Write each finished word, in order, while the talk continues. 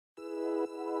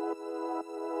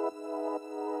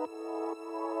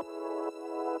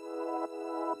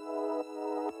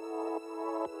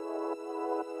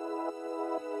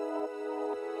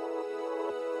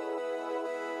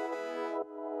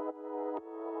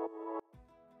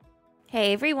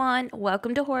Hey everyone,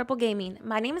 welcome to Horrible Gaming.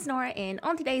 My name is Nora and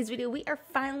on today's video we are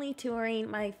finally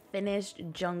touring my finished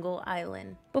jungle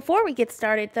island. Before we get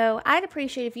started though, I'd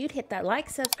appreciate if you'd hit that like,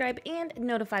 subscribe, and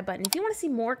notify button if you want to see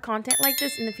more content like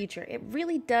this in the future. It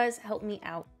really does help me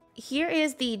out. Here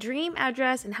is the dream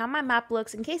address and how my map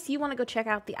looks in case you want to go check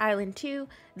out the island too.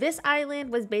 This island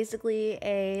was basically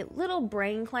a little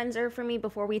brain cleanser for me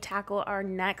before we tackle our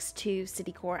next two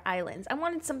city core islands. I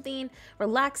wanted something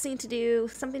relaxing to do,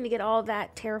 something to get all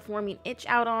that terraforming itch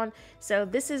out on, so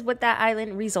this is what that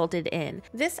island resulted in.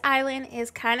 This island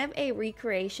is kind of a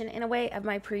recreation in a way of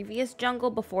my previous jungle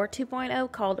before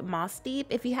 2.0 called Mossdeep.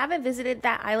 If you haven't visited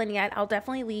that island yet, I'll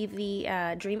definitely leave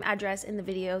the dream address in the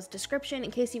video's description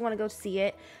in case you want to go see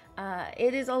it.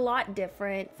 It is a lot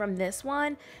different from this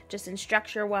one, just in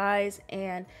structure wise,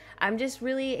 and I'm just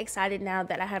really excited now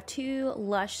that I have two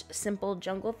lush, simple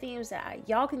jungle themes that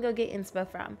y'all can go get inspo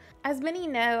from. As many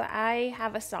know, I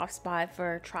have a soft spot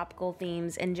for tropical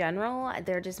themes in general.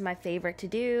 They're just my favorite to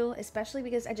do, especially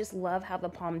because I just love how the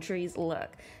palm trees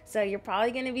look. So you're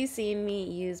probably going to be seeing me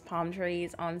use palm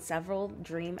trees on several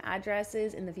dream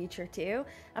addresses in the future too.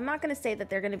 I'm not going to say that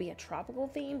they're going to be a tropical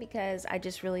theme because I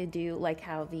just really do like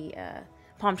how the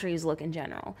palm trees look in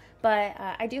general, but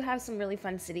I do have some really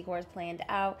fun city cores planned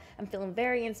out. I'm feeling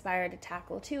very inspired to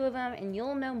tackle two of them, and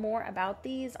you'll know more about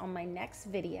these on my next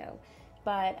video.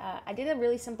 But I did a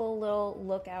really simple little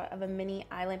look out of a mini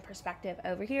island perspective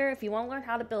over here. If you want to learn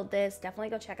how to build this, definitely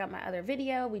go check out my other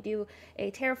video. We do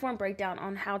a terraform breakdown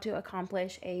on how to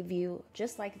accomplish a view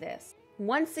just like this.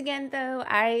 Once again though,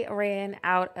 I ran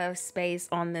out of space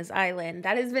on this island.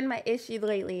 That has been my issue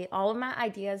lately. All of my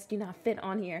ideas do not fit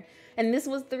on here. And this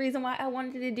was the reason why I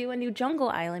wanted to do a new jungle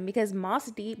island, because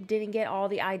Mossdeep didn't get all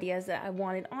the ideas that I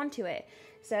wanted onto it.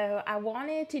 So I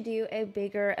wanted to do a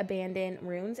bigger abandoned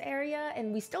ruins area,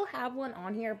 and we still have one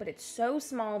on here, but it's so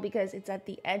small because it's at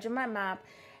the edge of my map,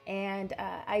 and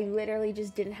I literally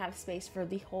just didn't have space for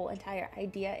the whole entire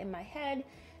idea in my head.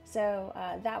 So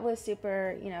that was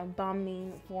super,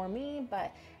 bumming for me,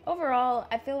 but overall,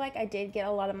 I feel like I did get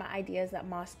a lot of my ideas that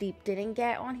Mossdeep didn't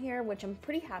get on here, which I'm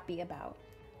pretty happy about.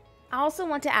 I also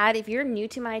want to add, if you're new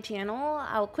to my channel,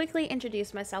 I'll quickly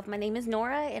introduce myself. My name is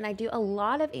Nora, and I do a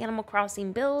lot of Animal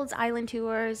Crossing builds, island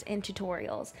tours, and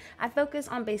tutorials. I focus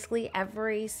on basically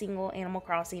every single Animal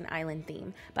Crossing island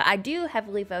theme, but I do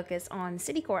heavily focus on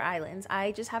city core islands.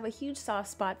 I just have a huge soft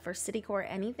spot for city core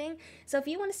anything, so if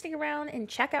you want to stick around and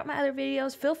check out my other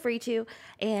videos, feel free to,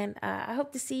 and I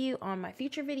hope to see you on my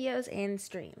future videos and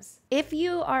streams. If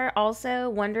you are also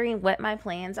wondering what my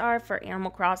plans are for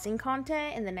Animal Crossing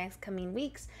content in the next coming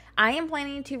weeks, I am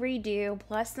planning to redo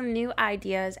plus some new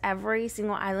ideas every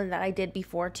single island that I did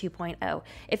before 2.0.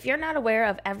 If you're not aware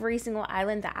of every single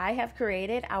island that I have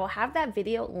created, I will have that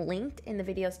video linked in the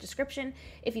video's description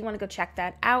if you want to go check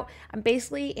that out. I'm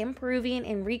basically improving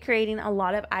and recreating a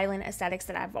lot of island aesthetics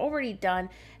that I've already done,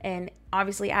 and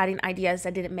obviously adding ideas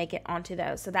that didn't make it onto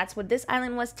those. So that's what this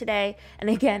island was today. And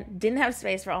again, didn't have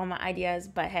space for all my ideas,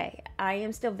 but hey, I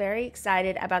am still very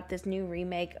excited about this new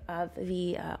remake of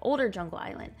the older jungle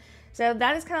island. So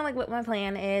that is kind of like what my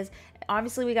plan is.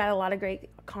 Obviously, we got a lot of great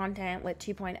content with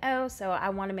 2.0, so I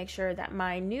want to make sure that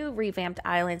my new revamped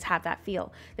islands have that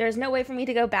feel. There's no way for me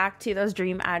to go back to those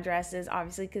dream addresses,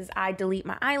 obviously, because I delete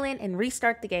my island and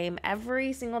restart the game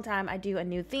every single time I do a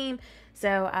new theme.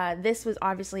 So this was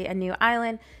obviously a new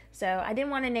island, so I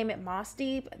didn't want to name it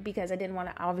Mossdeep because I didn't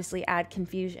want to obviously add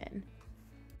confusion.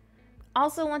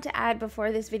 Also want to add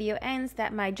before this video ends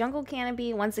that my jungle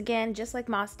canopy, once again, just like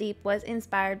Mossdeep, was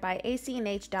inspired by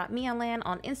acnh.mialand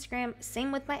on Instagram. Same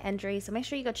with my entry, so make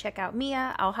sure you go check out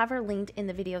Mia. I'll have her linked in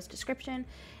the video's description.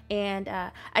 And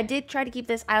I did try to keep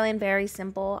this island very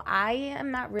simple. I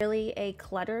am not really a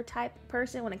clutter type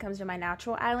person when it comes to my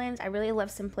natural islands. I really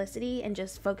love simplicity and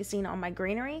just focusing on my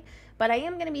greenery. But I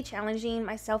am going to be challenging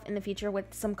myself in the future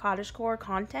with some cottagecore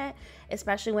content,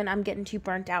 especially when I'm getting too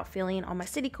burnt out feeling on my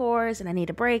city cores and I need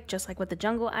a break, just like with the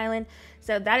jungle island.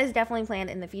 So that is definitely planned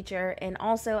in the future. And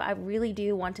also, I really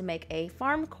do want to make a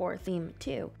farm core theme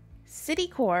too. City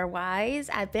core wise,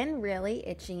 I've been really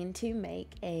itching to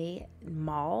make a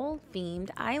mall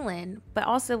themed island, but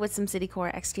also with some city core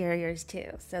exteriors too.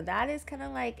 So that is kind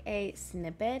of like a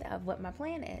snippet of what my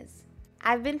plan is.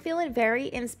 I've been feeling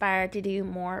very inspired to do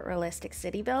more realistic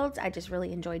city builds. I just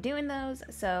really enjoy doing those.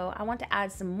 So I want to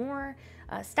add some more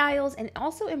styles, and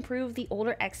also improve the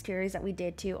older exteriors that we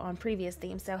did too on previous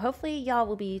themes. So hopefully y'all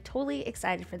will be totally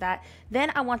excited for that.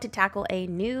 Then I want to tackle a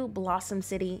new Blossom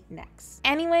City next.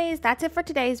 Anyways, that's it for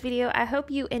today's video. I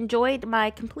hope you enjoyed my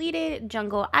completed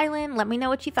jungle island. Let me know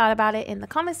what you thought about it in the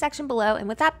comment section below. And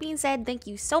with that being said, thank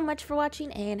you so much for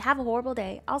watching and have a horrible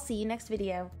day. I'll see you next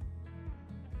video.